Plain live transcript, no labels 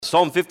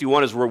Psalm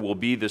 51 is where we'll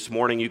be this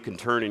morning. You can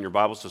turn in your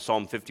Bibles to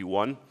Psalm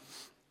 51.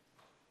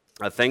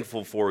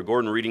 Thankful for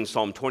Gordon reading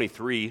Psalm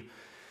 23.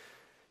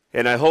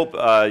 And I hope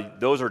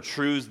those are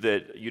truths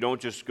that you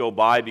don't just go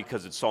by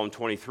because it's Psalm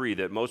 23,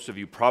 that most of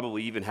you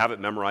probably even have it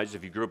memorized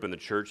if you grew up in the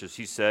church. As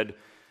he said,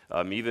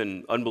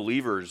 even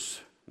unbelievers,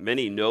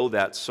 many know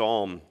that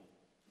psalm,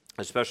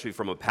 especially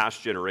from a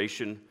past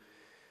generation.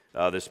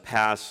 This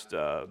past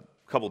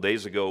couple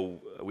days ago,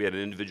 we had an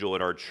individual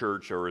at our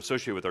church or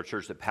associated with our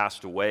church that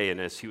passed away,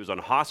 and as he was on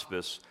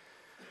hospice,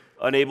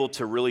 unable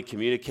to really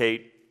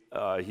communicate,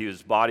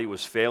 his body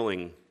was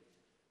failing,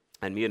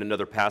 and me and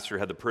another pastor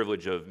had the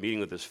privilege of meeting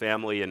with his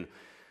family, and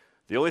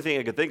the only thing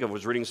I could think of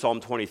was reading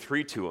Psalm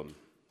 23 to him,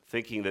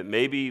 thinking that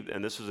maybe,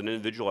 and this is an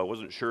individual, I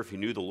wasn't sure if he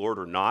knew the Lord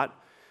or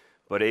not,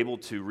 but able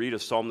to read a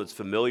psalm that's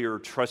familiar,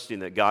 trusting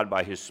that God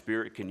by his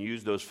Spirit can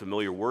use those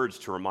familiar words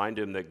to remind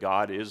him that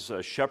God is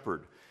a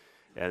shepherd,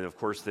 and of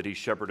course that he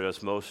shepherded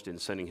us most in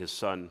sending his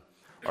Son,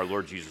 our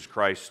Lord Jesus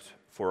Christ,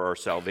 for our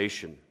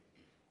salvation.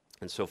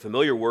 And so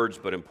familiar words,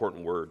 but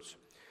important words.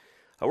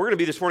 We're going to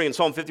be this morning in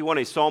Psalm 51,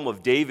 a psalm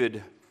of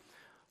David,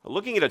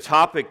 looking at a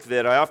topic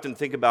that I often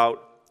think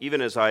about, even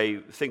as I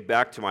think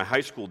back to my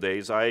high school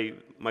days.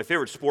 My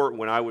favorite sport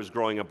when I was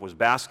growing up was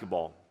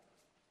basketball.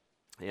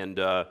 And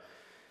I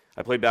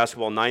played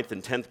basketball in 9th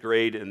and 10th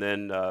grade, and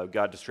then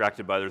got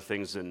distracted by other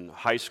things in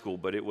high school.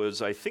 But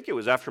I think it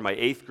was after my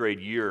 8th grade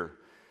year,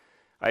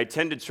 I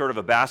attended sort of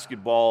a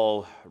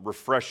basketball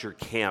refresher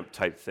camp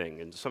type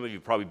thing. And some of you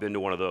have probably been to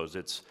one of those.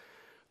 It's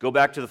go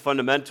back to the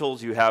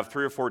fundamentals. You have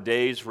 3 or 4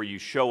 days where you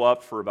show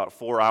up for about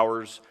 4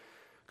 hours,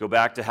 go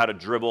back to how to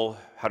dribble,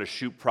 how to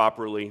shoot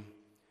properly.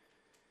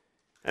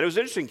 And it was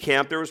an interesting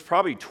camp. There was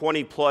probably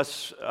 20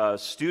 plus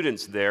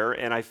students there,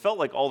 and I felt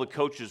like all the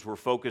coaches were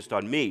focused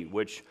on me,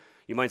 which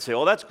you might say,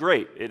 oh, that's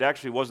great. It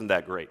actually wasn't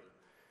that great.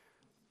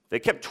 They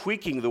kept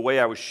tweaking the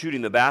way I was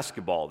shooting the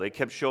basketball. They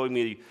kept showing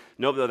me,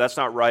 no, that's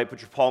not right.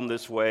 Put your palm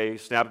this way,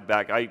 snap it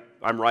back.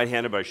 I'm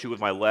right-handed, but I shoot with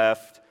my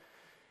left.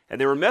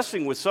 And they were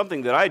messing with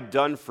something that I'd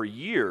done for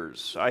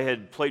years. I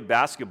had played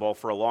basketball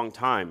for a long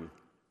time.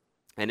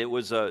 And it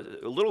was a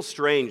little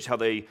strange how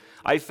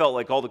I felt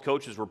like all the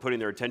coaches were putting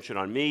their attention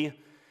on me.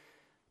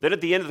 Then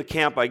at the end of the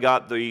camp, I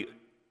got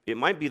it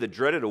might be the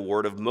dreaded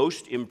award of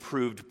most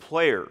improved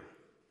player,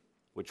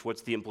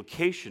 what's the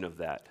implication of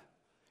that?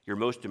 You're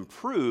most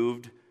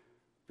improved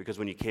because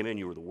when you came in,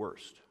 you were the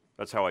worst.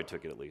 That's how I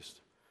took it, at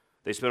least.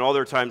 They spent all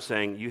their time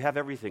saying, you have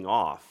everything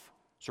off,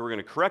 so we're going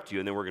to correct you,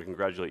 and then we're going to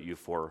congratulate you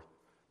for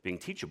being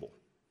teachable,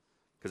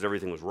 because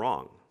everything was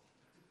wrong.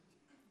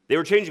 They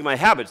were changing my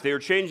habits. They were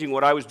changing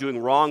what I was doing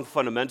wrong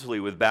fundamentally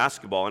with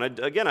basketball. And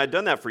I'd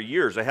done that for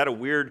years. I had a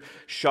weird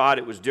shot.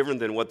 It was different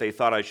than what they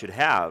thought I should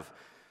have.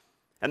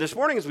 And this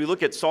morning, as we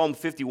look at Psalm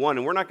 51,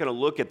 and we're not going to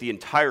look at the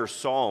entire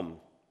psalm,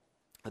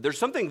 there's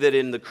something that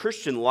in the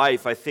Christian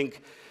life, I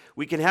think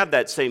we can have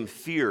that same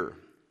fear.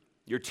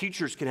 Your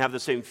teachers can have the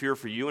same fear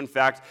for you. In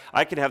fact,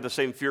 I can have the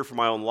same fear for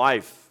my own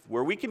life,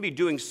 where we can be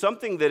doing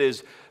something that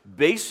is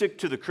basic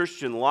to the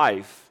Christian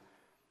life,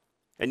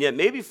 and yet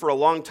maybe for a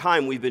long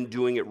time we've been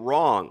doing it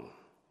wrong.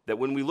 That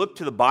when we look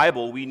to the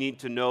Bible, we need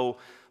to know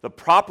the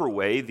proper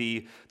way,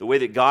 the way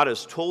that God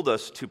has told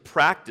us to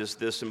practice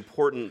this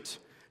important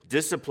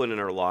discipline in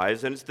our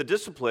lives, and it's the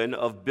discipline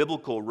of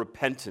biblical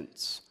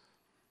repentance.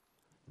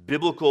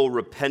 Biblical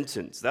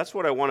repentance. That's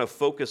what I want to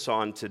focus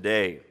on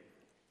today.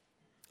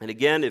 And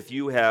again, if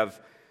you have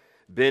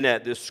been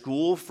at this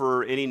school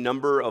for any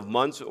number of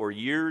months or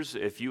years,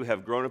 if you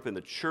have grown up in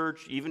the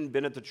church, even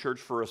been at the church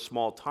for a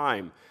small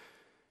time,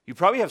 you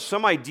probably have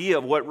some idea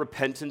of what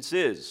repentance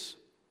is.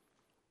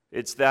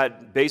 It's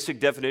that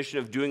basic definition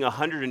of doing a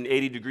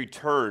 180-degree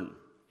turn.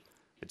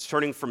 It's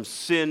turning from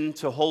sin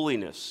to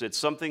holiness. It's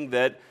something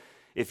that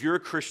if you're a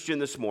Christian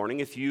this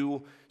morning, if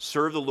you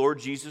serve the Lord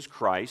Jesus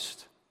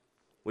Christ,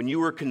 when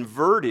you were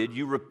converted,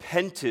 you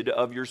repented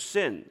of your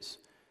sins.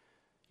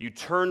 You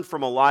turned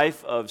from a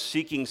life of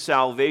seeking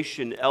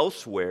salvation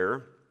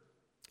elsewhere,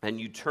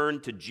 and you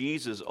turned to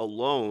Jesus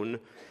alone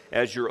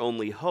as your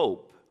only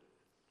hope.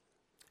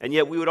 And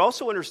yet we would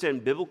also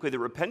understand biblically that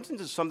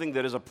repentance is something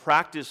that is a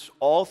practice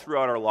all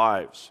throughout our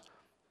lives.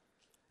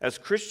 As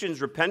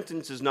Christians,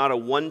 repentance is not a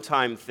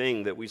one-time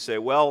thing that we say,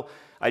 well,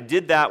 I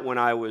did that when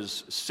I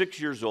was 6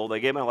 years old. I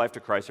gave my life to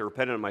Christ. I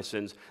repented of my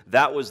sins.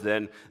 That was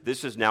then.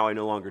 This is now. I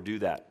no longer do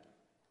that.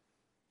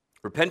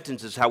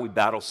 Repentance is how we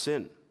battle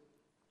sin.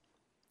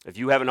 If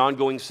you have an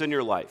ongoing sin in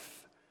your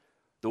life,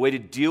 the way to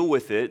deal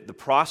with it, the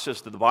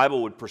process that the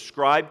Bible would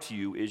prescribe to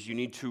you is you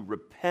need to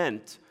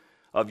repent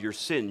of your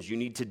sins. You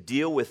need to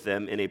deal with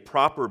them in a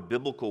proper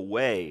biblical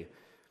way.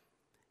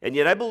 And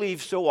yet I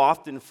believe so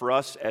often for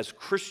us as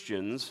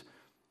Christians,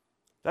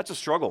 that's a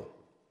struggle.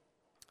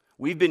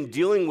 We've been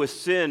dealing with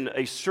sin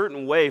a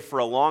certain way for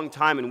a long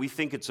time, and we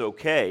think it's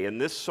okay. And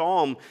this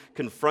psalm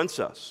confronts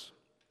us.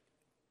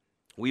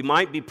 We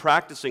might be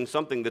practicing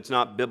something that's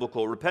not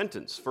biblical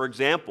repentance. For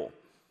example,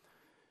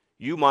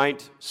 you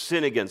might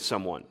sin against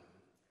someone,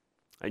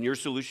 and your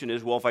solution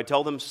is, well, if I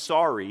tell them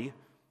sorry,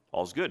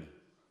 all's good.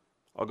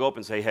 I'll go up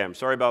and say, hey, I'm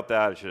sorry about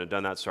that. I shouldn't have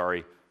done that.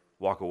 Sorry.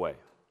 walk away.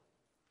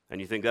 And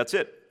you think, that's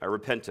it. I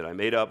repented. I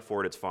made up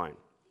for it. It's fine.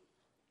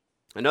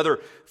 Another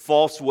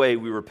false way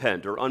we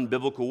repent, or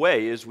unbiblical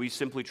way, is we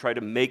simply try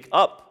to make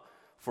up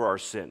for our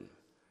sin.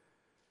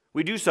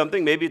 We do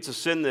something, maybe it's a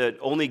sin that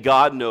only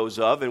God knows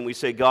of, and we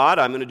say, God,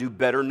 I'm going to do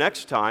better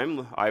next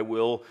time. I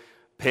will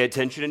pay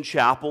attention in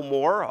chapel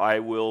more. I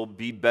will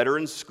be better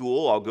in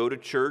school. I'll go to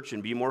church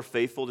and be more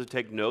faithful to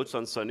take notes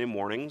on Sunday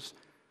mornings.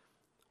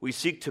 We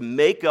seek to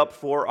make up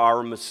for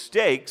our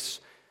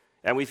mistakes,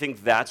 and we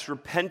think that's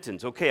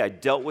repentance. Okay, I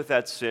dealt with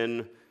that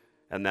sin,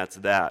 and that's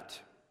that.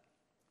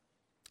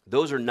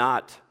 Those are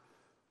not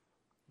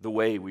the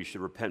way we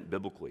should repent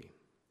biblically.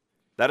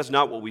 That is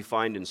not what we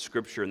find in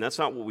Scripture, and that's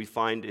not what we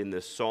find in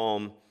this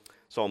Psalm,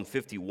 Psalm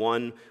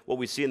 51. What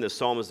we see in this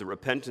psalm is that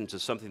repentance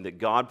is something that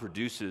God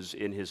produces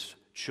in His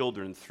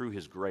children through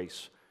His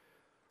grace.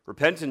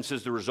 Repentance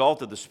is the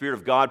result of the Spirit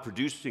of God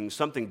producing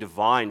something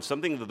divine,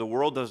 something that the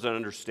world doesn't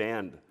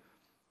understand.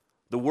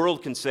 The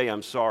world can say,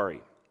 I'm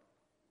sorry.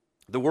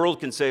 The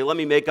world can say, let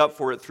me make up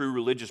for it through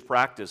religious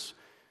practice.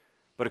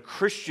 But a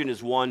Christian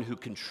is one who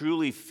can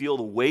truly feel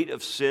the weight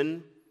of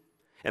sin,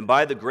 and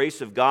by the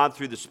grace of God,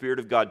 through the Spirit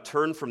of God,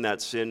 turn from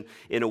that sin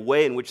in a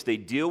way in which they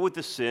deal with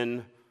the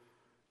sin,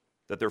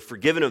 that they're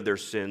forgiven of their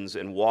sins,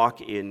 and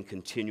walk in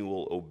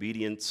continual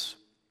obedience.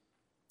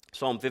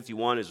 Psalm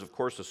 51 is, of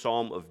course, a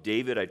psalm of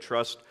David. I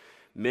trust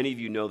many of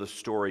you know the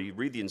story.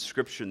 Read the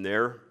inscription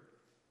there.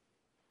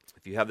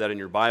 If you have that in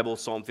your Bible,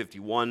 Psalm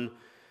 51,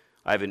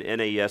 I have an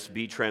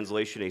NASB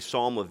translation, a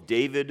psalm of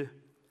David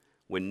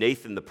when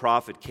Nathan the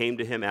prophet came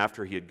to him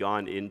after he had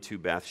gone into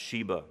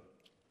Bathsheba.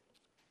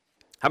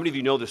 How many of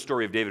you know the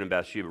story of David and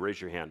Bathsheba? Raise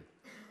your hand.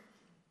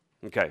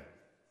 Okay.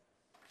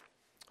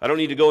 I don't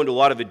need to go into a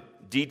lot of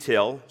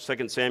detail.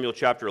 2 Samuel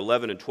chapter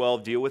 11 and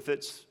 12 deal with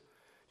it.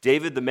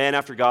 David, the man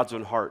after God's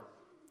own heart.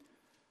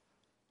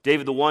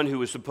 David, the one who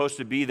was supposed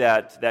to be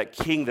that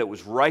king that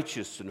was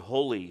righteous and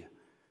holy.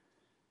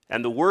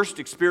 And the worst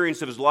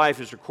experience of his life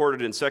is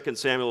recorded in 2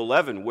 Samuel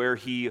 11, where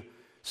he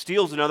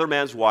steals another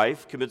man's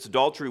wife, commits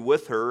adultery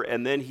with her,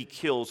 and then he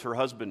kills her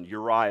husband,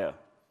 Uriah.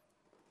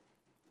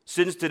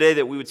 Sins today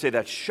that we would say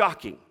that's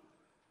shocking,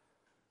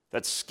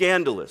 that's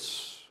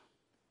scandalous.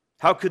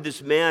 How could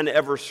this man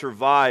ever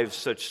survive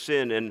such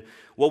sin? And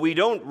what we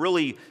don't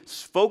really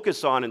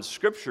focus on in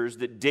Scripture is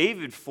that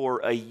David,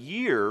 for a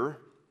year,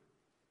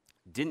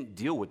 didn't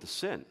deal with the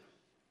sin.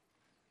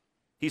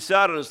 He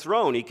sat on his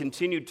throne. He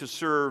continued to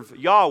serve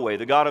Yahweh,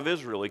 the God of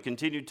Israel. He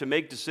continued to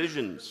make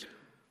decisions.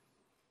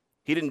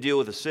 He didn't deal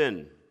with the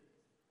sin.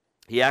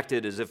 He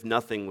acted as if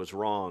nothing was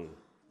wrong.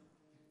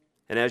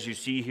 And as you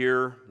see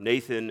here,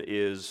 Nathan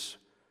is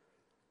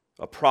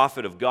a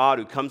prophet of God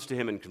who comes to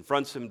him and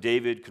confronts him.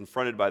 David,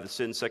 confronted by the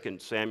sin, 2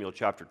 Samuel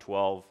chapter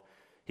 12,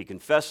 he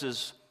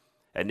confesses,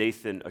 and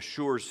Nathan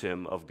assures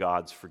him of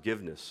God's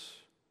forgiveness.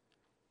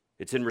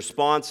 It's in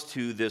response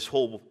to this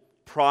whole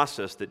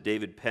process that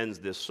David pens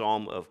this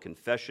psalm of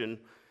confession.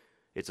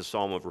 It's a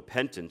psalm of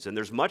repentance, and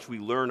there's much we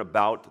learn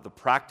about the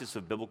practice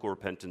of biblical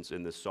repentance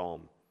in this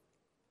psalm.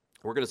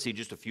 We're going to see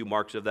just a few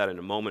marks of that in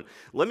a moment.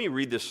 Let me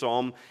read this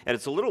psalm, and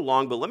it's a little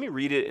long, but let me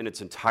read it in its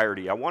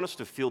entirety. I want us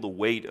to feel the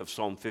weight of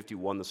Psalm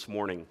 51 this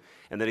morning,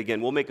 and then again,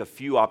 we'll make a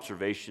few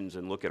observations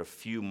and look at a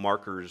few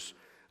markers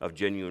of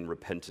genuine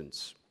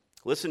repentance.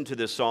 Listen to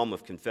this psalm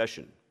of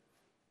confession.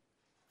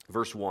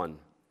 Verse 1.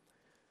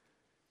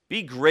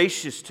 Be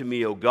gracious to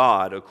me, O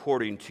God,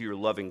 according to your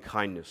loving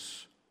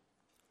kindness.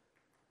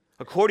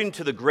 According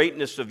to the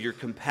greatness of your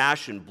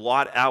compassion,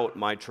 blot out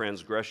my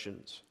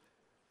transgressions.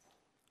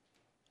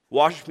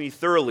 Wash me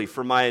thoroughly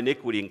from my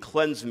iniquity and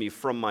cleanse me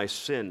from my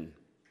sin.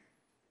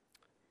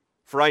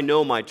 For I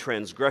know my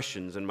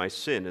transgressions, and my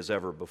sin is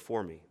ever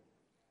before me.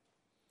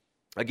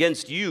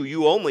 Against you,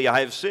 you only,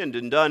 I have sinned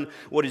and done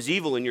what is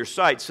evil in your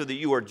sight, so that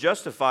you are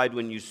justified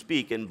when you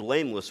speak and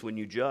blameless when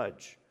you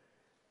judge.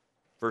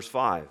 Verse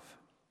 5.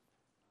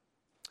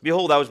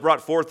 Behold, I was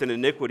brought forth in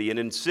iniquity, and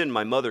in sin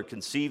my mother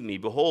conceived me.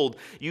 Behold,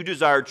 you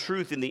desire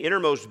truth in the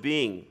innermost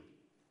being,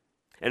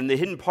 and in the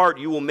hidden part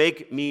you will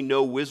make me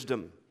know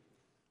wisdom.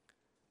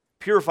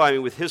 Purify me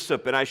with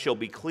hyssop, and I shall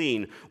be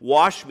clean.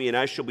 Wash me, and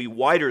I shall be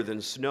whiter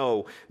than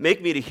snow. Make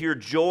me to hear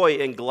joy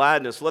and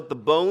gladness. Let the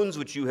bones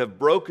which you have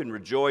broken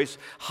rejoice.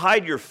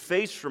 Hide your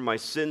face from my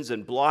sins,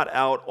 and blot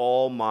out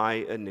all my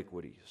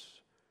iniquities.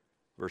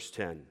 Verse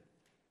 10.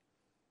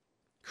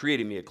 Create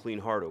in me a clean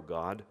heart, O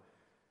God,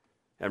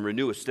 and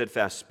renew a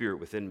steadfast spirit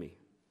within me.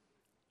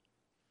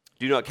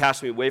 Do not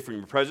cast me away from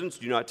your presence.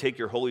 Do not take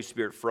your Holy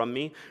Spirit from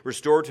me.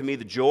 Restore to me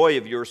the joy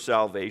of your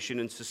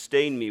salvation, and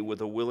sustain me with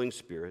a willing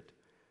spirit.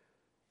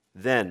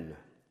 Then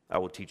I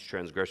will teach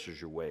transgressors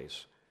your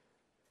ways,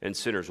 and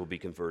sinners will be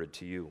converted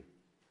to you.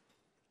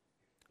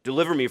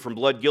 Deliver me from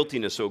blood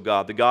guiltiness, O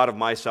God, the God of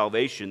my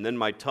salvation. Then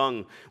my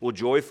tongue will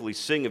joyfully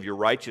sing of your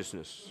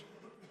righteousness.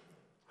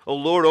 O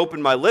Lord,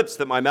 open my lips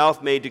that my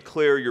mouth may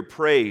declare your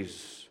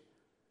praise.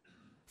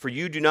 For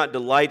you do not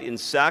delight in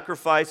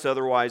sacrifice,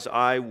 otherwise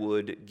I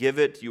would give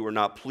it. You are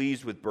not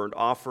pleased with burnt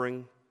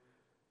offering.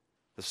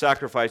 The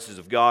sacrifices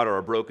of God are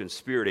a broken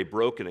spirit, a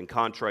broken and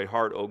contrite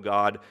heart, O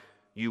God,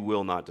 you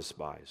will not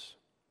despise.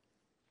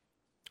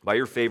 By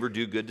your favor,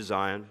 do good to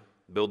Zion,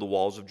 build the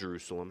walls of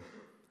Jerusalem.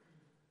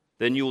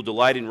 Then you will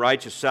delight in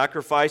righteous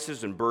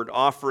sacrifices and burnt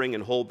offering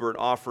and whole burnt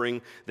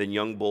offering. Then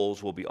young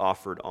bulls will be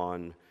offered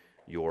on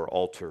your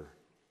altar.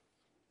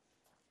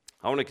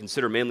 I want to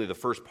consider mainly the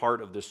first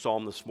part of this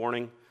psalm this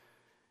morning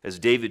as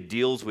David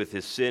deals with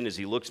his sin, as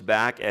he looks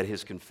back at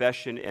his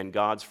confession and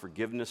God's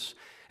forgiveness.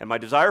 And my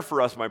desire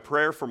for us, my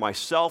prayer for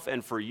myself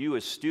and for you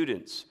as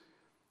students,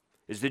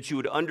 is that you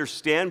would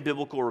understand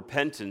biblical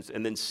repentance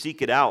and then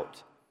seek it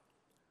out.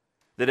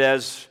 That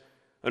as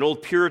an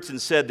old Puritan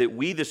said, that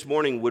we this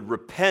morning would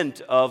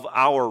repent of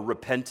our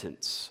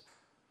repentance.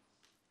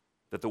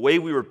 That the way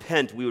we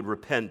repent, we would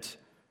repent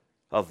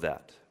of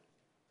that.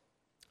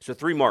 So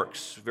 3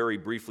 marks, very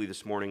briefly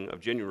this morning,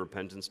 of genuine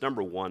repentance.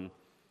 Number 1,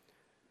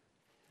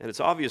 and it's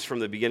obvious from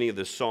the beginning of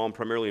this psalm,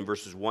 primarily in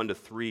verses 1 to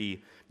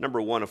 3.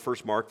 Number 1, a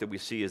first mark that we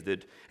see is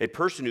that a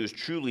person who is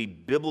truly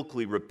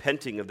biblically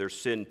repenting of their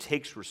sin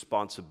takes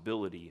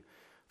responsibility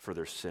for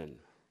their sin.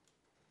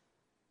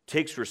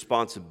 Takes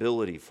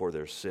responsibility for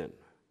their sin.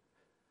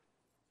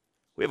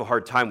 We have a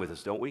hard time with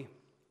this, don't we?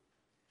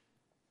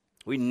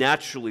 We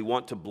naturally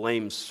want to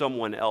blame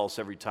someone else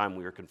every time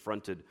we are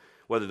confronted,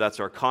 whether that's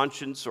our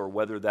conscience or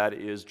whether that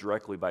is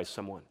directly by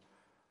someone.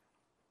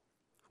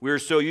 We are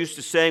so used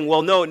to saying,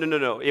 well, no.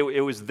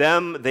 It was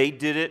them, they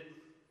did it.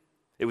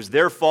 It was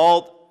their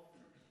fault.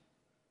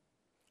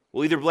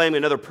 We'll either blame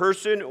another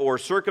person or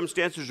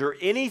circumstances or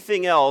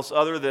anything else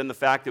other than the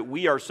fact that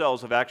we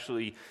ourselves have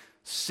actually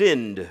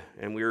sinned,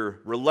 and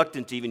we're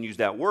reluctant to even use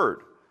that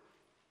word.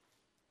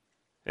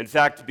 In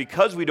fact,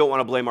 because we don't want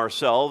to blame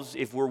ourselves,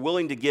 if we're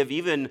willing to give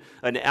even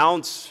an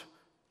ounce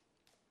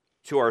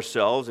to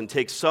ourselves and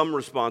take some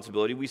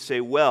responsibility, we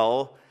say,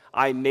 well,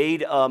 I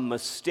made a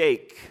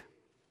mistake.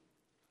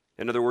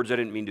 In other words, I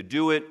didn't mean to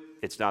do it.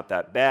 It's not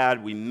that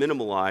bad. We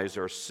minimalize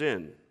our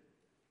sin.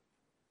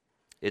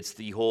 It's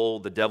the whole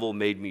 "the devil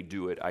made me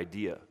do it"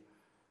 idea.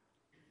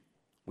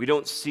 We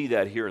don't see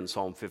that here in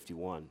Psalm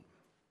 51.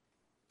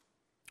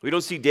 We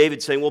don't see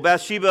David saying, well,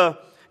 Bathsheba,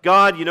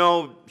 God,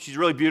 she's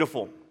really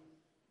beautiful.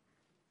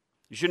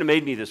 You shouldn't have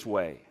made me this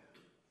way.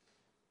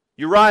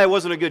 Uriah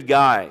wasn't a good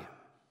guy.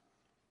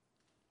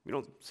 We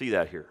don't see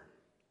that here.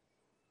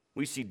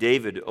 We see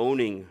David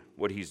owning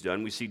what he's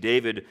done. We see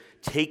David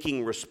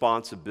taking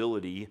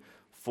responsibility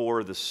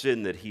for the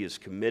sin that he has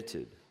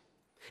committed.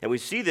 And we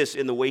see this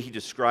in the way he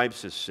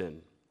describes his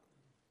sin.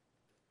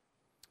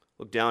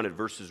 Look down at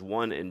verses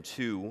 1 and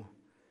 2.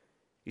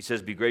 He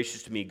says, be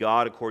gracious to me,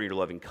 God, according to your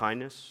loving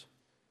kindness.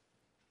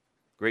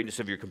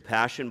 Greatness of your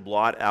compassion,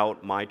 blot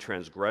out my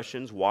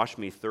transgressions. Wash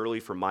me thoroughly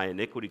from my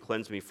iniquity.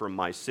 Cleanse me from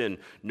my sin.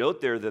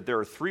 Note there that there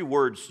are 3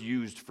 words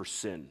used for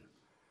sin.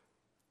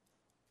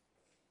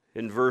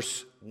 In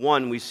verse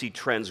 1, we see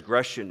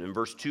transgression. In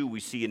verse 2, we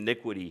see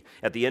iniquity.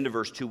 At the end of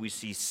verse 2, we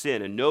see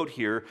sin. And note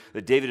here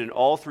that David in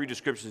all 3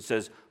 descriptions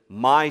says,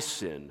 my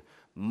sin,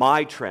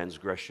 my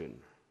transgression,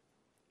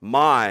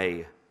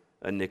 my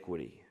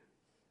iniquity.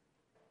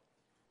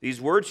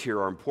 These words here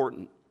are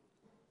important.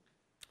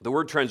 The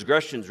word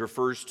transgressions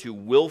refers to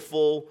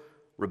willful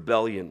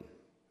rebellion.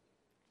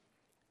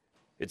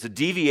 It's a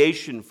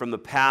deviation from the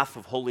path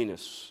of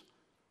holiness.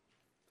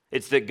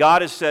 It's that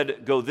God has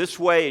said, go this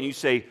way, and you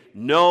say,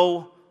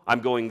 no, I'm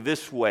going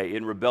this way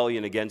in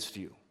rebellion against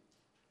you.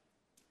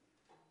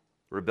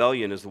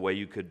 Rebellion is the way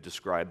you could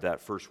describe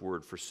that first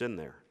word for sin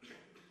there.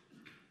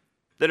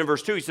 Then in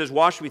verse 2, he says,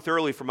 wash me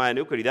thoroughly from my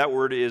iniquity. That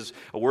word is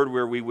a word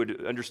where we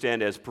would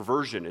understand as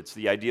perversion. It's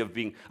the idea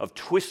of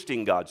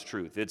twisting God's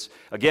truth. It's,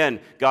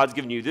 again, God's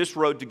given you this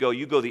road to go,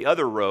 you go the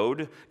other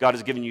road. God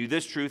has given you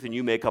this truth, and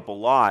you make up a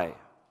lie.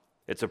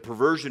 It's a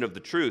perversion of the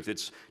truth.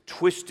 It's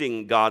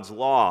twisting God's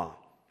law.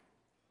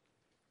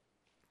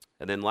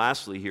 And then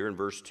lastly, here in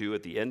verse 2,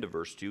 at the end of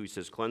verse 2, he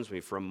says, cleanse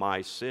me from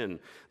my sin.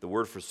 The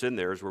word for sin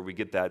there is where we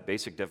get that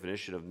basic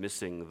definition of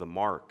missing the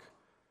mark.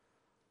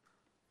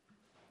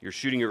 You're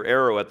shooting your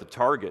arrow at the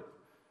target,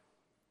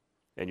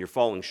 and you're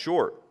falling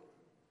short.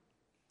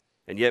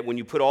 And yet, when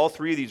you put all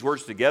 3 of these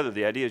words together,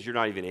 the idea is you're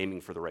not even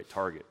aiming for the right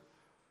target.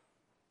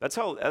 That's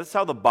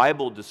how the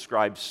Bible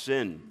describes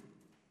sin.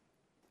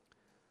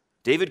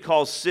 David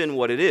calls sin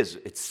what it is.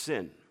 It's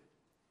sin.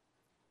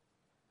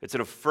 It's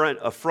an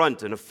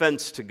affront, an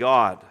offense to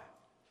God.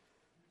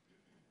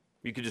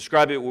 You could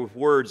describe it with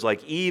words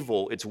like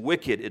evil, it's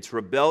wicked, it's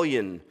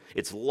rebellion,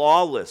 it's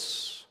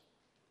lawless.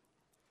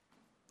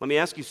 Let me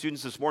ask you,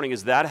 students, this morning,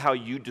 is that how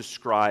you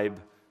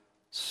describe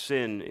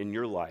sin in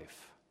your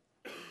life?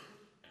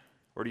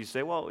 Or do you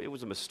say, well, it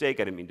was a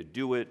mistake, I didn't mean to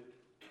do it,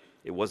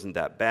 it wasn't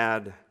that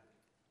bad?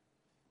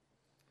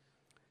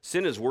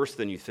 Sin is worse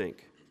than you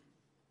think.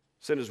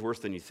 Sin is worse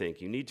than you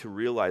think. You need to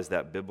realize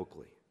that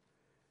biblically.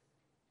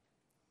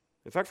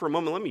 In fact, for a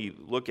moment, let me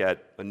look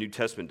at a New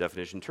Testament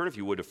definition. Turn, if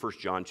you would, to 1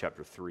 John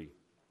chapter 3. I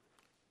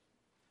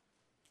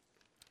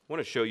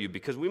want to show you,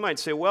 because we might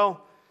say,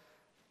 well,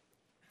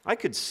 I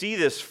could see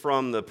this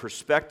from the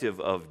perspective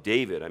of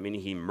David. I mean,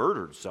 he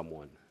murdered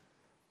someone.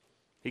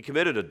 He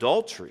committed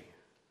adultery.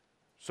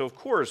 So, of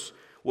course,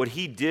 what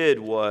he did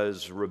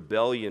was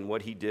rebellion.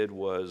 What he did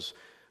was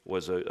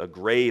a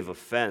grave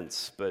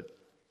offense. But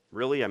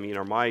really, I mean,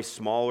 are my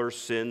smaller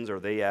sins, are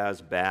they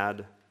as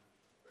bad?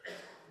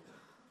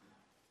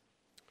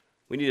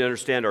 We need to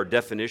understand our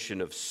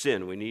definition of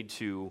sin. We need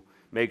to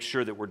make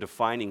sure that we're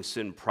defining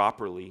sin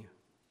properly.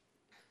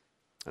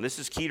 And this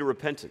is key to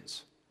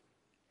repentance.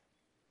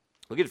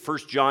 Look at 1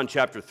 John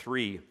chapter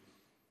 3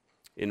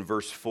 in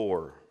verse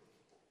 4.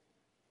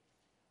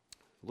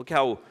 Look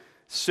how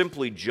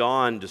simply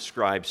John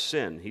describes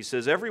sin. He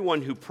says,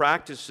 "Everyone who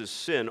practices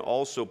sin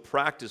also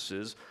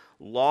practices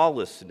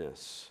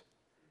lawlessness.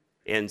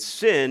 And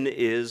sin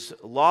is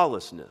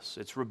lawlessness.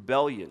 It's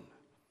rebellion.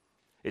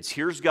 It's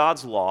here's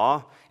God's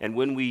law, and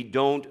when we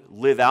don't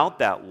live out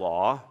that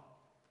law,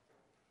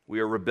 we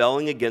are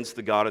rebelling against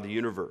the God of the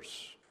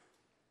universe."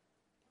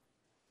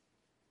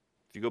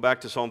 If you go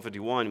back to Psalm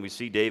 51, we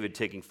see David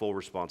taking full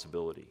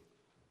responsibility.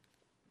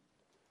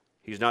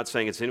 He's not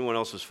saying it's anyone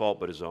else's fault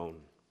but his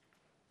own.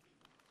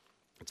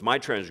 It's my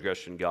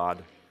transgression,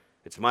 God.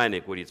 It's my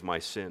iniquity. It's my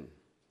sin.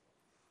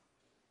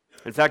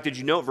 In fact, did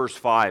you note verse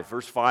 5?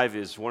 Verse 5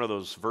 is one of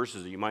those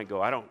verses that you might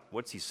go,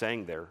 what's he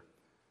saying there?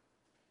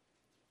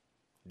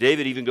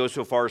 David even goes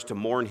so far as to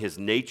mourn his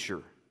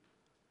nature.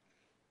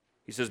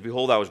 He says,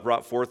 "Behold, I was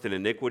brought forth in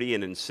iniquity,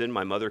 and in sin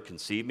my mother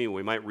conceived me."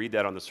 We might read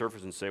that on the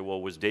surface and say,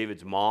 well, was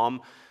David's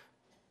mom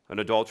an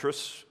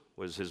adulteress?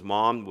 Was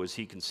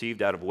he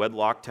conceived out of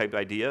wedlock type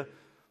idea?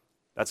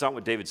 That's not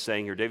what David's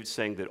saying here. David's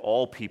saying that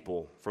all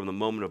people from the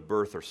moment of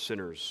birth are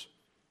sinners.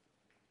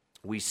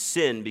 We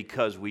sin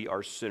because we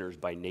are sinners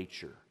by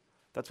nature.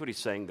 That's what he's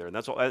saying there, and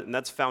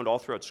that's found all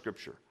throughout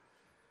Scripture.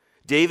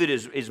 David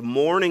is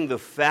mourning the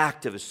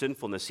fact of his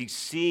sinfulness. He's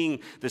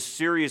seeing the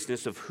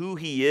seriousness of who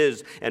he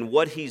is and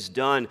what he's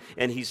done.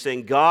 And he's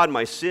saying, God,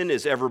 my sin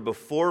is ever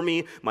before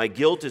me. My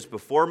guilt is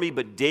before me.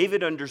 But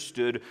David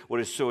understood what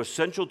is so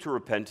essential to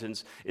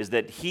repentance is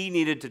that he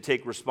needed to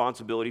take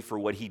responsibility for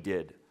what he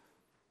did.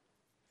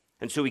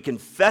 And so he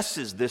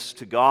confesses this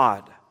to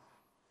God.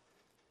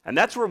 And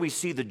that's where we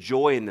see the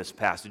joy in this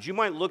passage. You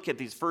might look at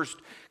these first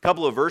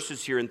couple of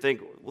verses here and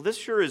think, well, this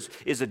sure is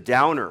a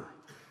downer.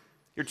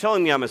 You're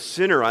telling me I'm a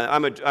sinner,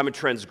 I'm a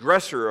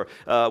transgressor,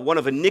 one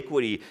of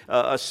iniquity,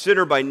 a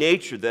sinner by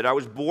nature, that I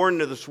was born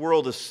into this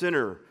world a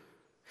sinner.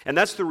 And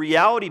that's the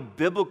reality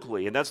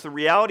biblically, and that's the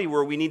reality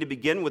where we need to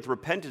begin with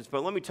repentance.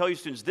 But let me tell you,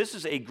 students, this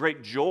is a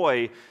great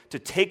joy to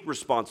take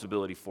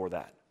responsibility for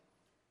that.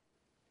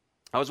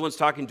 I was once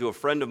talking to a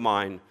friend of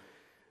mine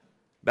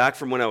back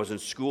from when I was in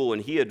school,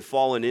 and he had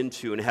fallen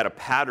into and had a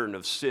pattern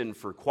of sin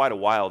for quite a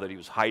while that he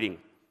was hiding.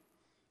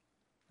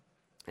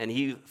 And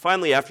he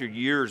finally, after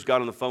years, got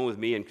on the phone with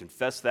me and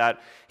confessed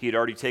that he had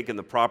already taken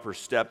the proper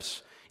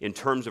steps in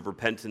terms of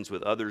repentance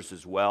with others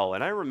as well.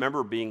 And I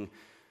remember being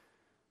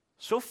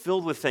so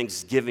filled with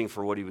thanksgiving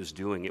for what he was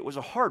doing. It was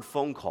a hard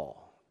phone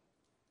call.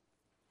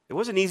 It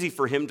wasn't easy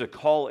for him to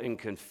call and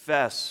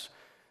confess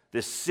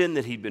this sin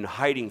that he'd been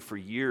hiding for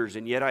years.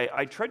 And yet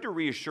I tried to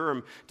reassure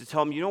him, to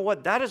tell him, you know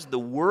what, that is the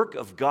work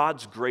of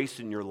God's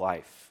grace in your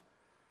life.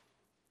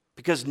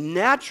 Because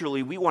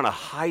naturally we want to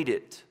hide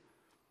it.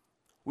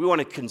 We want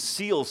to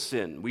conceal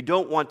sin. We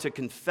don't want to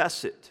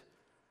confess it.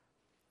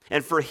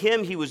 And for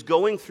him, he was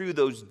going through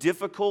those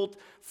difficult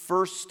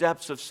first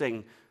steps of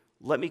saying,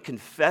 let me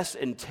confess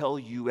and tell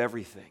you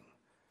everything.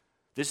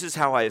 This is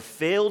how I have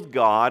failed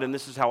God, and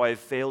this is how I have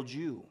failed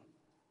you.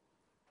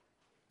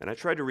 And I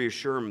tried to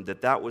reassure him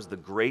that that was the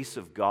grace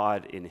of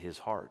God in his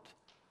heart.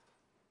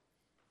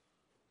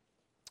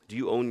 Do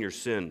you own your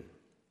sin?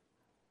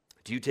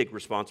 Do you take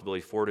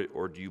responsibility for it,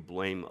 or do you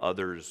blame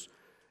others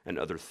and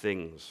other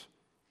things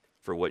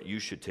for what you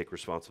should take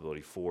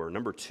responsibility for?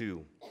 Number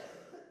two,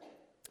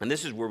 and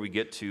this is where we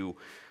get to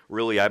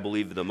really, I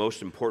believe, the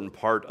most important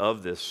part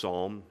of this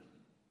psalm.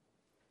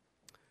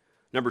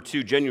 Number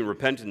two, genuine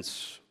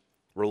repentance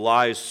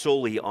relies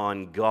solely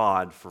on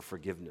God for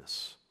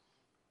forgiveness.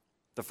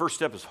 The first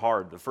step is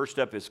hard. The first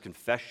step is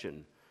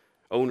confession,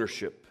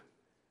 ownership.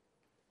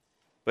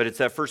 But it's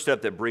that first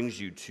step that brings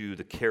you to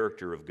the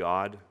character of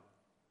God.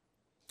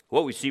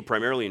 What we see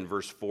primarily in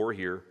verse 4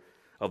 here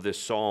of this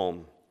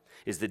psalm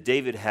is that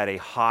David had a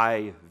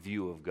high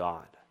view of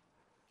God.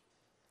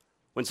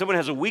 When someone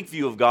has a weak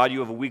view of God, you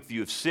have a weak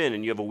view of sin,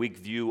 and you have a weak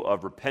view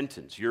of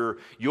repentance. Your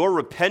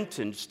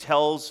repentance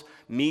tells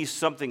me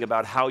something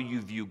about how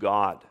you view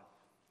God.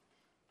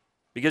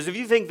 Because if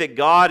you think that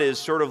God is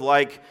sort of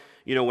like,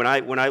 you know, when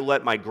I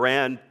let my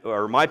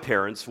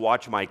parents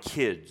watch my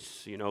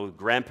kids, you know,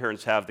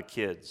 grandparents have the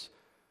kids,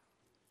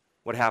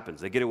 what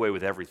happens? They get away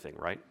with everything,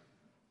 right?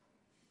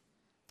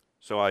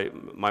 So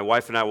my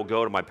wife and I will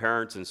go to my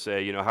parents and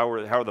say, you know, how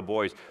are the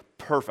boys?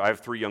 Perfect. I have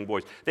 3 young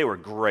boys. They were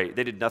great.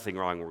 They did nothing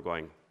wrong. We're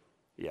going,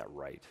 yeah,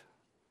 right.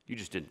 You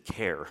just didn't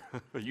care.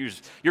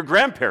 You're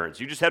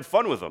grandparents. You just had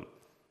fun with them.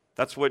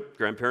 That's what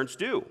grandparents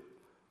do.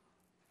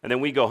 And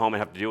then we go home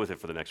and have to deal with it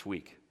for the next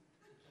week.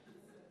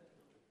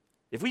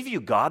 If we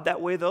view God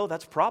that way, though,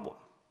 that's a problem.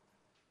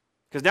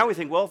 Because now we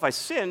think, well, if I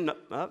sin,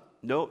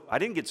 no, I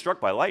didn't get struck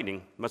by lightning.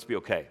 It must be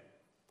okay.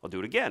 I'll do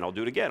it again. I'll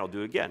do it again. I'll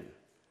do it again.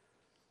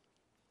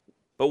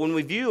 But when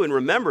we view and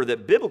remember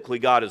that biblically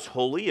God is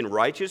holy and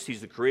righteous, He's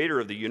the creator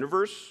of the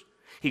universe,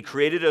 He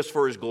created us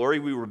for His glory,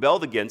 we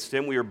rebelled against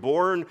Him, we are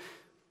born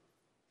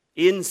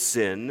in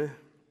sin,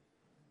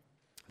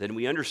 then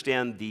we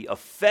understand the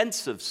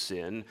offense of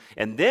sin,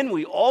 and then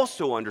we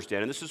also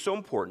understand, and this is so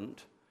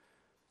important,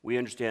 we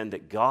understand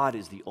that God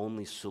is the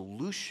only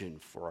solution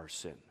for our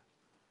sin.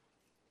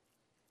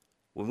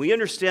 When we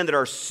understand that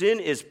our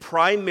sin is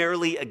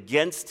primarily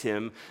against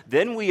Him,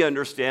 then we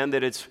understand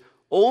that it's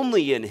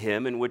only in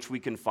Him in which we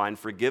can find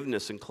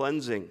forgiveness and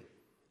cleansing.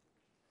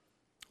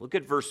 Look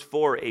at verse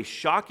 4, a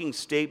shocking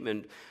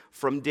statement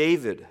from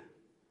David.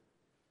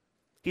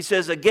 He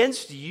says,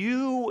 against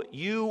you,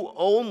 you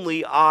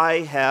only,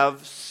 I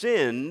have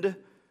sinned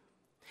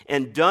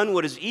and done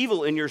what is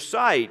evil in your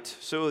sight,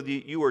 so that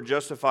you are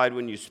justified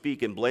when you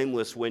speak and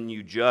blameless when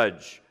you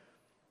judge.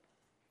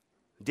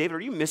 David, are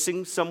you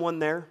missing someone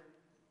there?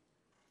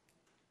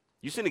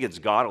 You sinned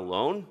against God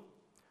alone.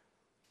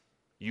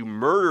 You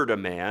murdered a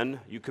man.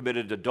 You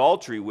committed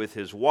adultery with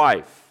his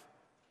wife.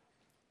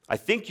 I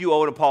think you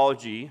owe an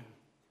apology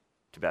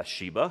to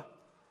Bathsheba.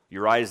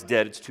 Uriah is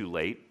dead. It's too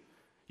late.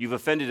 You've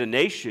offended a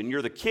nation.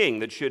 You're the king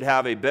that should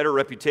have a better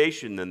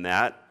reputation than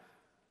that.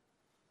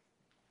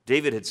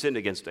 David had sinned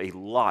against a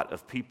lot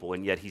of people,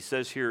 and yet he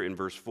says here in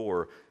verse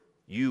 4,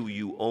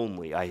 you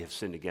only, I have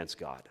sinned against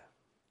God.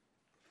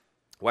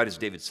 Why does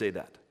David say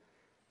that?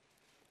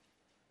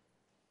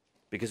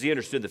 Because he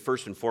understood that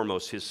first and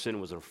foremost, his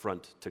sin was an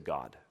affront to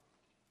God.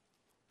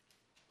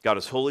 God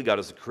is holy, God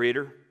is the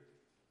creator,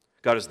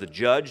 God is the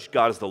judge,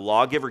 God is the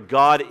lawgiver,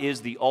 God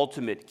is the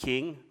ultimate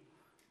king.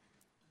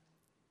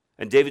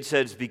 And David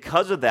says,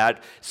 because of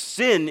that,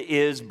 sin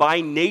is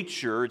by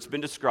nature, it's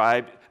been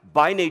described,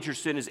 by nature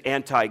sin is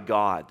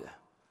anti-God.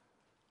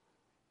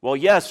 Well,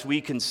 yes,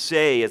 we can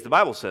say, as the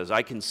Bible says,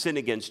 I can sin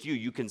against you,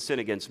 you can sin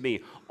against me.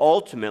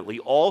 Ultimately,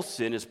 all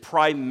sin is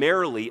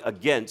primarily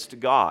against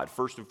God,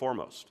 first and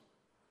foremost.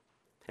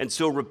 And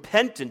so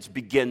repentance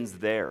begins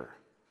there.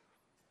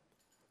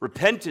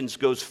 Repentance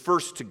goes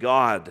first to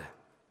God.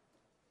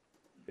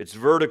 It's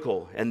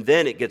vertical, and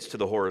then it gets to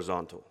the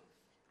horizontal.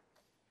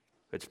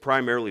 It's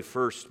primarily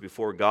first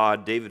before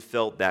God. David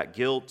felt that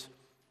guilt.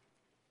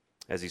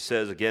 As he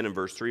says again in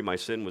verse 3, my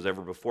sin was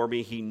ever before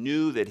me. He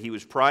knew that he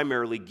was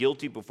primarily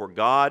guilty before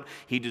God.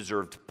 He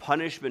deserved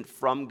punishment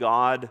from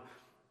God.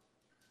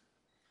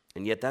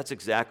 And yet that's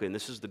exactly, and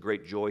this is the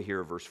great joy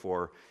here of verse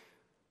 4,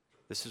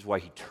 this is why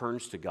he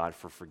turns to God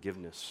for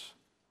forgiveness.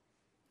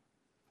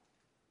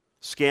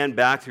 Scan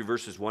back through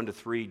verses 1 to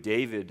 3,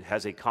 David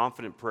has a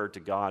confident prayer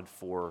to God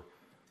for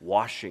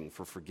washing,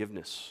 for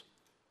forgiveness.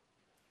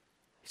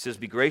 He says,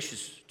 be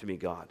gracious to me,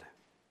 God.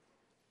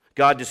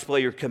 God,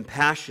 display your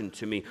compassion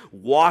to me.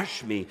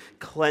 Wash me,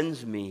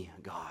 cleanse me,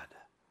 God.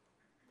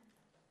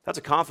 That's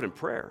a confident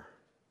prayer.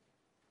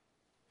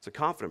 It's a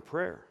confident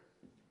prayer.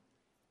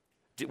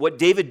 What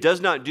David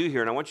does not do here,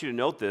 and I want you to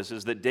note this,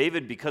 is that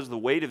David, because of the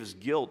weight of his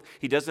guilt,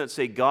 he does not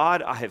say,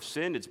 God, I have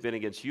sinned, it's been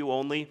against you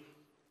only.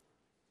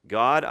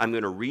 God, I'm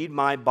going to read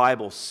my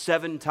Bible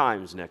 7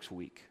 times next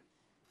week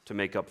to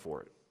make up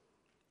for it.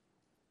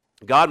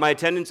 God, my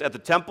attendance at the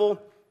temple,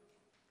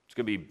 it's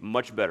going to be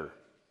much better.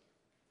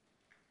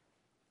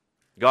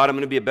 God, I'm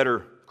going to be a better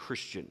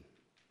Christian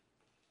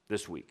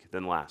this week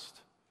than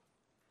last.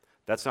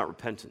 That's not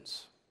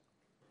repentance.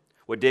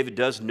 What David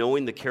does,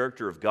 knowing the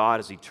character of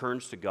God, is he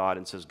turns to God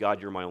and says, God,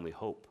 you're my only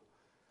hope.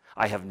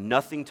 I have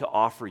nothing to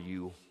offer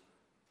you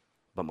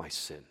but my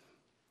sin.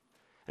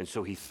 And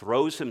so he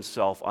throws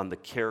himself on the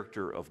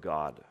character of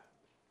God.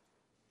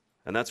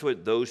 And that's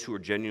what those who are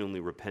genuinely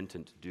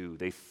repentant do.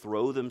 They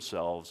throw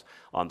themselves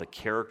on the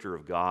character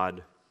of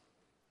God.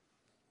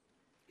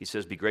 He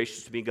says, be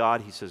gracious to me,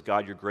 God. He says,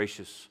 God, you're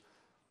gracious.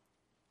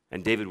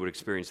 And David would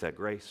experience that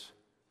grace.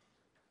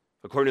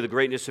 According to the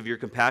greatness of your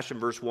compassion,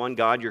 verse 1,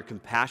 God, you're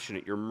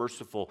compassionate, you're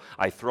merciful.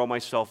 I throw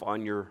myself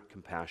on your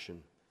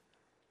compassion.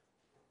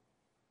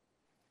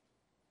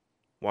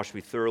 Wash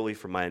me thoroughly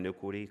from my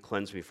iniquity,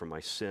 cleanse me from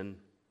my sin.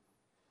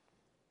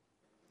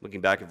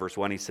 Looking back at verse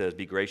 1, he says,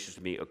 be gracious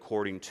to me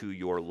according to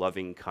your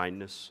loving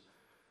kindness.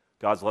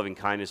 God's loving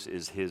kindness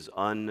is his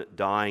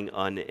undying,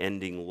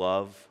 unending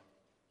love.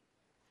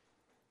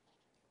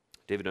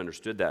 David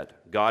understood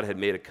that. God had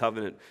made a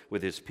covenant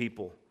with his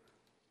people.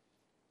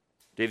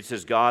 David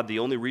says, God, the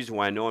only reason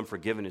why I know I'm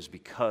forgiven is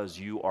because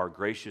you are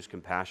gracious,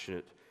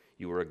 compassionate.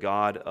 You are a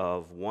God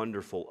of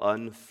wonderful,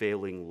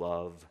 unfailing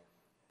love.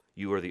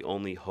 You are the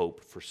only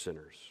hope for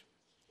sinners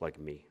like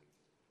me.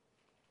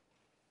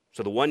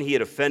 So the one he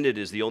had offended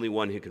is the only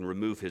one who can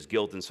remove his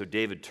guilt, and so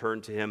David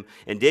turned to him.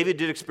 And David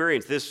did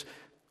experience this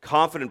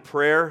confident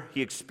prayer.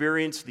 He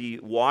experienced the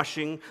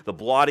washing, the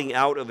blotting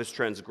out of his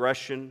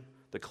transgression,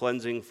 the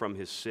cleansing from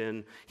his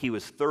sin. He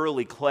was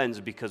thoroughly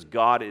cleansed because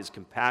God is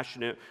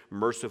compassionate,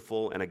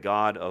 merciful, and a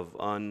God of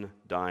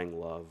undying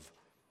love.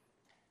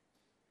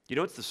 You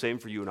know it's the same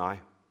for you and I?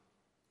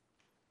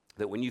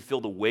 That when you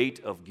feel the weight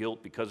of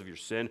guilt because of your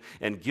sin,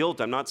 and guilt,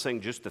 I'm not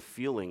saying just the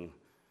feeling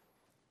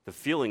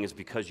is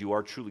because you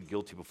are truly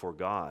guilty before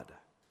God.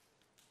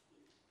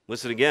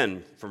 Listen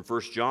again from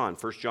 1 John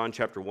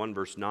chapter 1,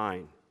 verse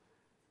 9.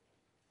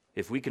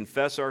 If we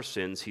confess our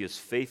sins, he is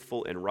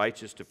faithful and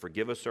righteous to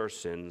forgive us our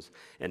sins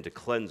and to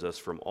cleanse us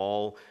from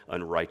all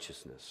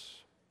unrighteousness.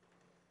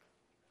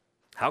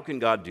 How can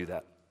God do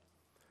that?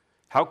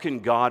 How can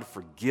God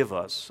forgive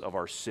us of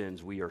our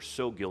sins? We are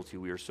so guilty.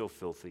 We are so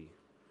filthy.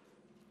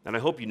 And I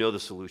hope you know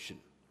the solution.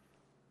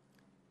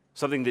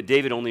 Something that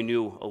David only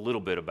knew a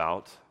little bit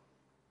about.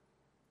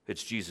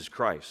 It's Jesus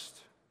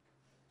Christ.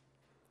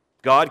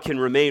 God can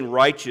remain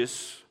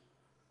righteous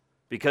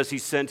because he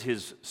sent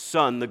his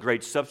Son, the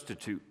great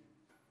substitute.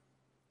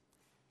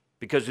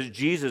 Because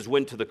Jesus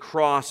went to the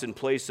cross in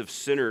place of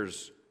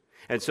sinners.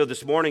 And so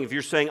this morning, if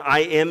you're saying, I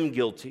am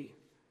guilty,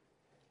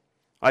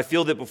 I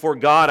feel that before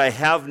God I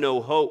have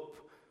no hope,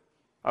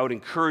 I would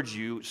encourage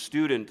you,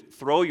 student,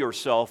 throw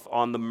yourself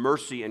on the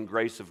mercy and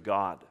grace of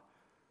God.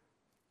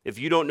 If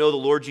you don't know the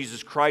Lord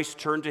Jesus Christ,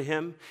 turn to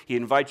him. He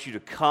invites you to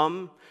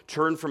come,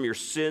 turn from your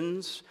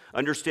sins,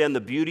 understand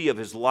the beauty of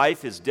his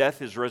life, his death,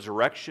 his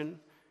resurrection,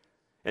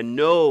 and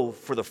know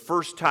for the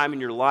first time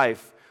in your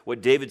life what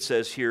David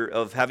says here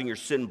of having your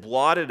sin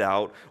blotted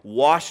out,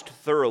 washed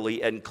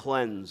thoroughly, and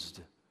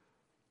cleansed.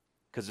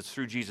 Because it's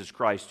through Jesus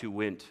Christ who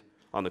went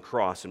on the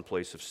cross in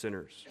place of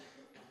sinners.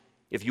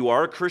 If you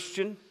are a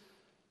Christian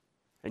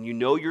and you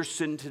know your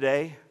sin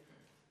today,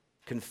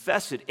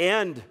 confess it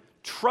and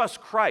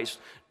trust Christ.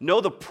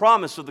 Know the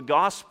promise of the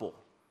gospel.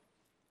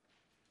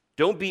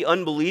 Don't be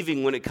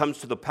unbelieving when it comes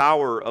to the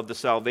power of the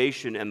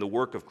salvation and the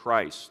work of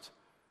Christ.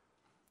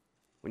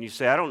 When you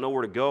say, I don't know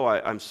where to go,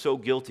 I'm so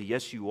guilty.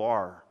 Yes, you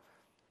are.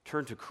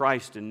 Turn to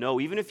Christ and know,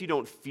 even if you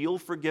don't feel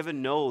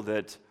forgiven, know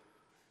that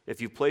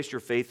if you've placed your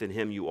faith in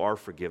him, you are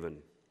forgiven.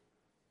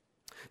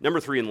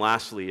 Number 3, and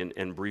lastly,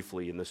 and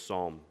briefly in this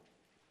psalm,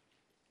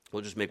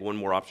 we'll just make one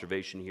more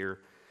observation here.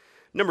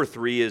 Number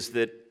 3 is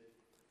that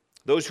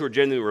those who are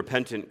genuinely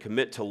repentant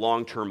commit to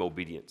long-term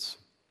obedience.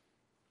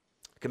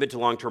 Commit to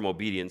long-term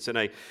obedience. And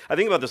I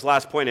think about this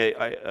last point.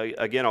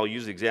 Again, I'll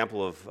use the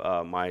example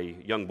of my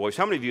young boys.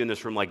 How many of you in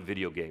this room like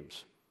video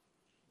games?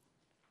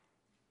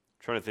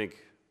 I'm trying to think.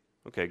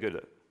 Okay, good.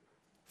 A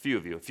few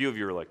of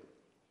you are like,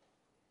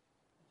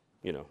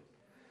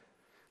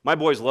 My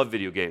boys love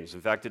video games.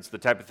 In fact, it's the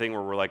type of thing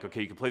where we're like,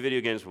 okay, you can play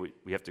video games, but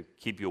we have to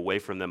keep you away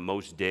from them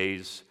most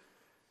days.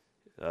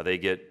 They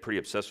get pretty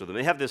obsessed with them.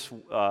 They have this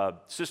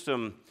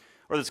system,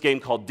 or this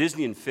game called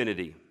Disney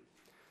Infinity.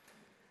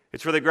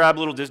 It's where they grab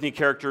little Disney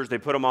characters, they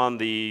put them on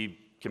the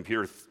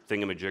computer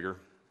thingamajigger.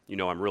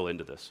 I'm real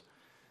into this.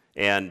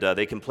 And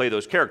they can play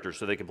those characters.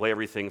 So they can play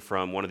everything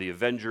from one of the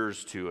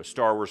Avengers to a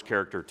Star Wars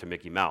character to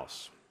Mickey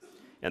Mouse.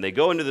 And they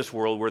go into this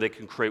world where they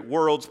can create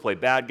worlds, play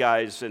bad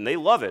guys, and they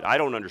love it. I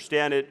don't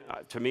understand it.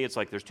 To me, it's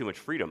like there's too much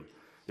freedom.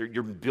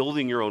 You're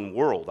building your own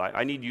world.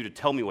 I need you to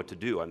tell me what to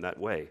do. I'm that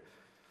way.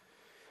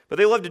 But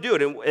they love to do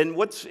it. And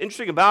what's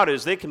interesting about it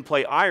is they can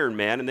play Iron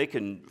Man, and they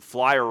can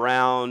fly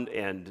around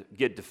and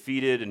get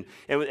defeated.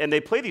 And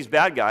they play these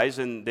bad guys,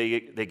 and they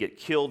get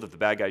killed if the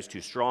bad guy's too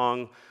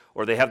strong,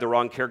 or they have the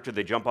wrong character,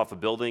 they jump off a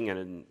building,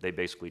 and they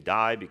basically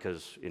die,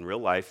 because in real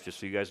life, just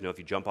so you guys know, if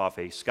you jump off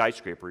a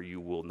skyscraper, you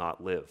will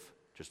not live.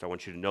 I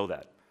want you to know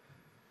that.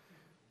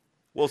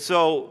 Well,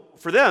 so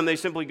for them, they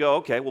simply go,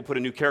 okay, we'll put a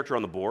new character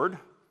on the board,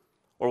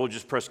 or we'll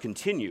just press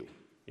continue.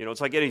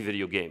 It's like any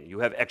video game. You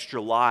have extra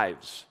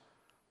lives.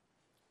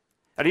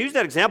 And I use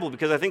that example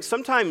because I think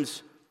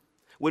sometimes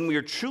when we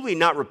are truly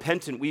not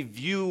repentant, we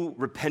view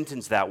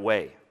repentance that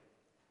way.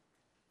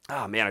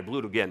 Ah, man, I blew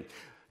it again.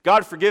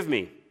 God, forgive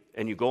me.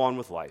 And you go on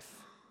with life.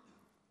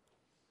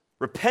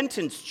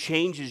 Repentance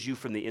changes you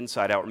from the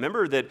inside out.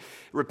 Remember that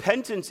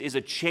repentance is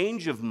a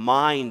change of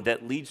mind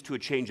that leads to a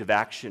change of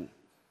action.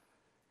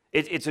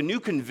 It's a new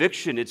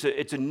conviction. It's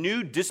a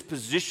new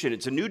disposition.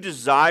 It's a new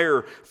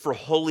desire for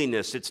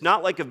holiness. It's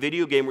not like a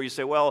video game where you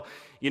say, well,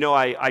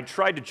 I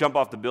tried to jump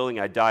off the building,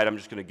 I died, I'm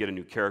just going to get a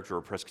new character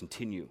or press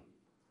continue.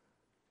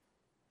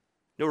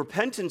 No,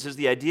 repentance is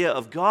the idea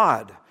of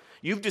God.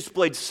 You've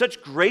displayed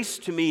such grace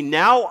to me.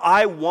 Now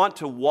I want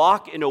to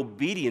walk in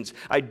obedience.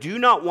 I do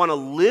not want to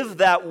live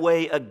that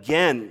way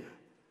again.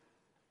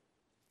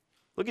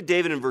 Look at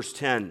David in verse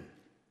 10.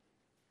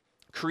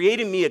 Create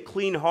in me a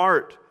clean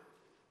heart,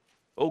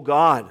 O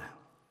God.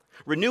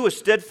 Renew a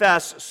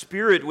steadfast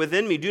spirit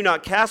within me. Do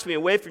not cast me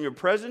away from your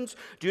presence.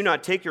 Do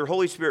not take your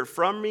Holy Spirit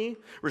from me.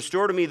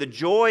 Restore to me the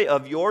joy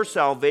of your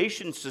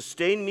salvation.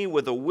 Sustain me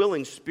with a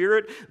willing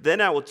spirit. Then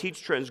I will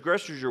teach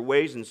transgressors your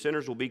ways, and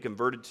sinners will be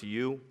converted to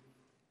you.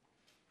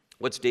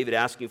 What's David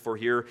asking for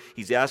here?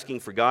 He's asking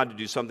for God to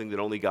do something that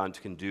only God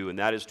can do, and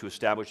that is to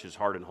establish his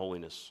heart in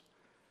holiness.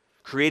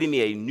 Creating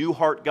me a new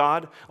heart,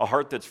 God, a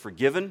heart that's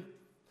forgiven,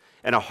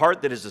 and a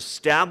heart that is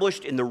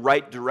established in the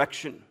right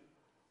direction.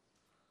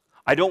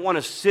 I don't want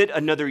to sit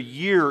another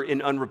year in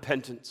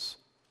unrepentance.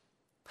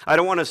 I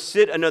don't want to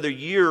sit another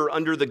year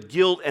under the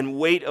guilt and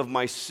weight of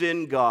my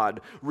sin,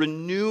 God.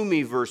 Renew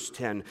me, verse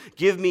 10.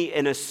 Give me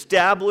an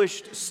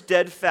established,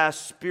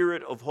 steadfast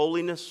spirit of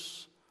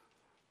holiness.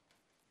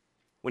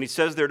 When he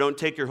says there, don't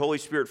take your Holy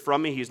Spirit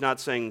from me, he's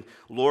not saying,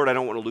 Lord, I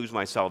don't want to lose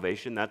my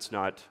salvation. That's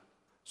not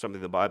something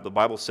the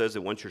Bible says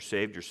that once you're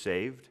saved, you're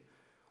saved.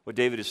 What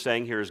David is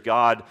saying here is,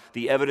 God,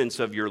 the evidence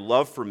of your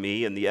love for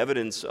me and the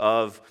evidence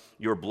of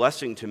your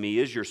blessing to me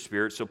is your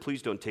Spirit, so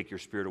please don't take your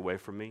Spirit away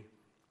from me.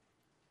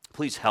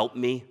 Please help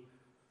me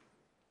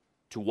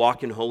to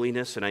walk in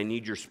holiness, and I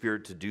need your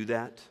Spirit to do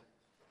that.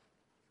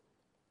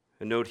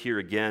 And note here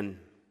again,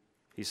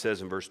 he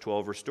says in verse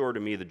 12, restore to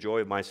me the joy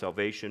of my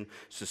salvation,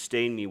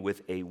 sustain me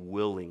with a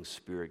willing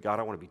spirit. God,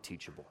 I want to be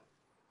teachable.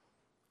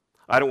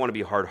 I don't want to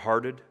be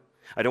hard-hearted.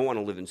 I don't want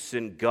to live in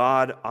sin.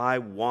 God, I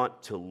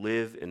want to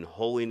live in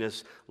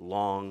holiness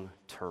long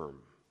term.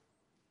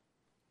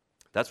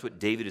 That's what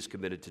David is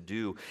committed to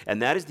do,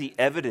 and that is the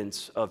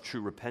evidence of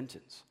true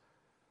repentance.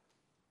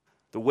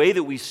 The way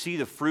that we see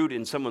the fruit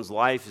in someone's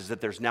life is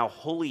that there's now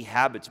holy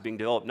habits being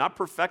developed, not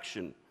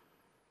perfection,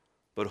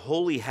 but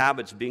holy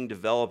habits being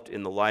developed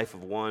in the life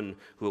of one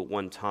who at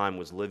one time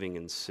was living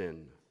in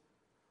sin.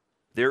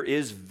 There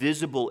is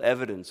visible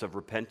evidence of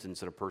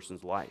repentance in a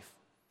person's life,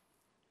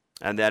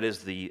 and that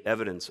is the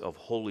evidence of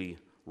holy,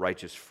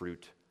 righteous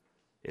fruit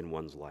in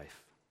one's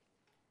life.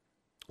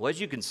 Well,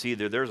 as you can see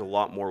there's a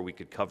lot more we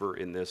could cover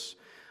in this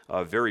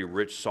very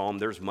rich psalm.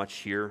 There's much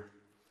here.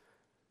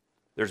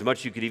 There's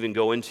much you could even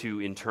go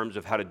into in terms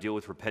of how to deal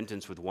with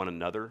repentance with one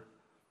another.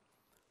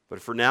 But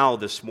for now,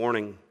 this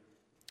morning,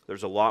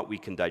 there's a lot we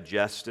can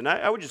digest. And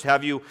I would just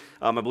have you,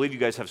 I believe you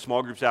guys have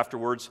small groups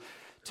afterwards,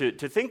 to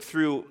think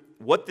through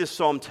what this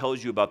psalm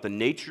tells you about the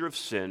nature of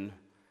sin,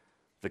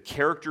 the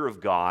character of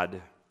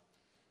God,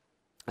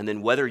 and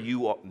then whether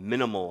you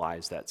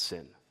minimalize that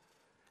sin.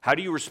 How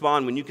do you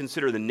respond when you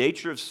consider the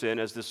nature of sin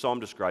as this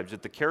psalm describes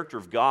it, the character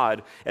of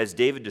God as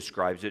David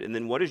describes it, and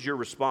then what is your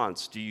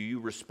response? Do you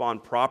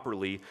respond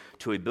properly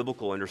to a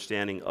biblical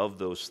understanding of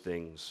those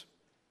things?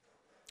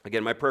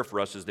 Again, my prayer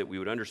for us is that we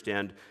would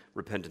understand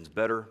repentance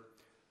better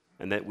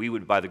and that we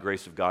would, by the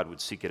grace of God,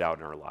 would seek it out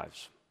in our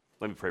lives.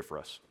 Let me pray for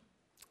us.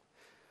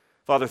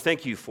 Father,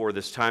 thank you for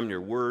this time in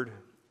your word.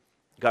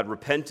 God,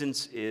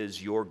 repentance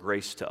is your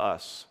grace to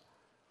us.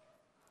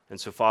 And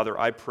so, Father,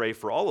 I pray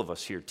for all of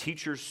us here,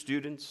 teachers,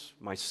 students,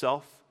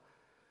 myself.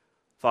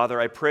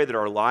 Father, I pray that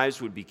our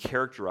lives would be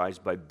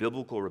characterized by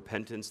biblical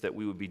repentance, that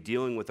we would be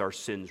dealing with our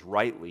sins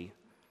rightly,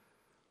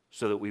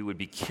 so that we would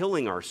be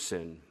killing our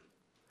sin,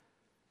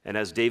 and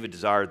as David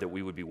desired, that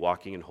we would be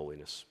walking in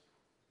holiness.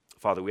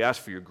 Father, we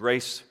ask for your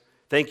grace.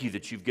 Thank you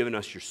that you've given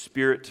us your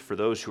Spirit for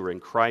those who are in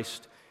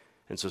Christ.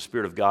 And so,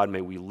 Spirit of God,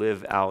 may we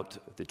live out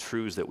the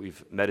truths that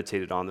we've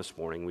meditated on this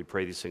morning. We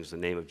pray these things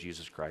in the name of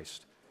Jesus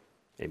Christ.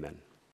 Amen.